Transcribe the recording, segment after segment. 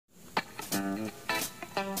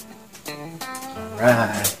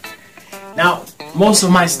Alright. Now, most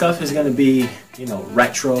of my stuff is gonna be, you know,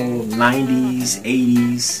 retro, 90s,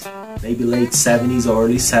 80s, maybe late 70s or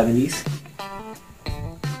early 70s.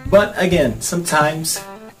 But again, sometimes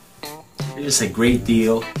it's just a great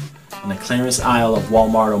deal on the clearance aisle of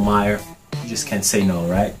Walmart or Meijer. You just can't say no,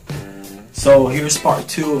 right? So here's part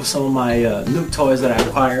 2 of some of my new toys that I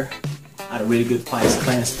acquired at a really good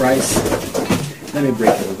clearance price. Let me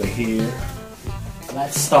break it over here.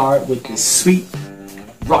 Let's start with this sweet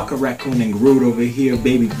Rocket Raccoon and Groot over here,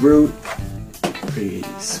 baby Groot. Pretty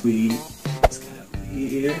sweet. Let's get over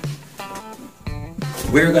here.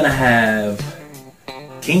 We're gonna have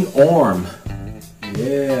King Orm.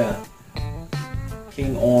 Yeah.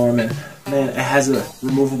 King Orm, and man, it has a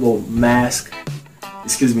removable mask.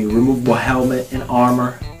 Excuse me, removable helmet and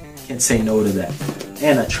armor. Can't say no to that.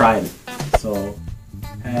 And a trident. So,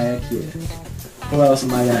 heck yeah. What else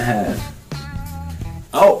am I gonna have?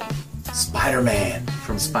 Oh, Spider-Man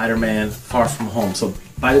from Spider-Man Far From Home. So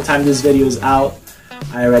by the time this video is out,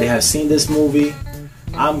 I already have seen this movie.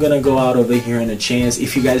 I'm gonna go out over here in a chance.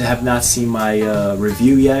 If you guys have not seen my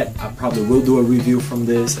review yet, I probably will do a review from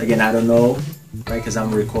this. Again, I don't know, right? Because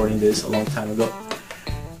I'm recording this a long time ago.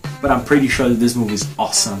 But I'm pretty sure that this movie is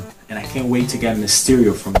awesome, and I can't wait to get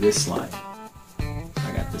Mysterio from this line.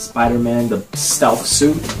 I got the Spider-Man, the stealth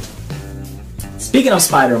suit. Speaking of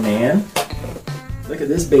Spider-Man, look at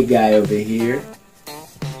this big guy over here.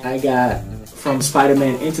 I got from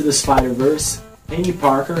Spider-Man Into the Spider-Verse, Penny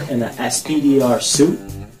Parker in an SPDR suit.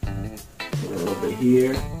 Put it over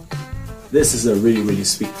here. This is a really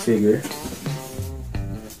sweet figure.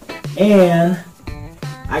 And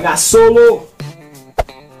I got Solo.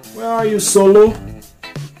 Where are you, Solo?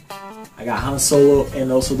 I got Han Solo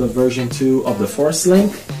and also the version 2 of the Force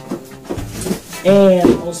Link.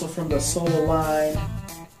 And also from the Solo line,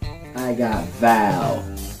 I got Val.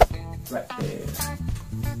 Right there.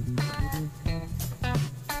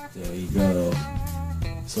 There you go.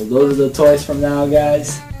 So those are the toys from now,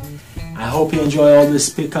 guys. I hope you enjoy all these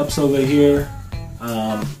pickups over here.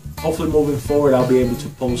 Hopefully moving forward I'll be able to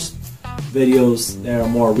post videos that are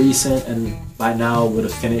more recent, and by now I would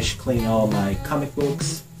have finished cleaning all my comic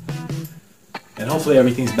books. And hopefully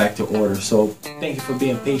everything's back to order. So thank you for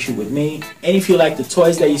being patient with me. And if you like the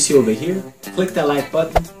toys that you see over here, click that like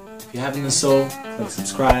button. If you haven't done so, click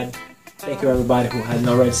subscribe. Thank you everybody who hasn't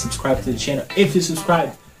already subscribed to the channel. If you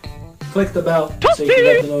subscribe, click the bell so you can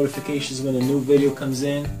get the notifications when a new video comes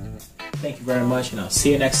in. Thank you very much, and I'll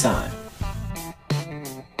see you next time.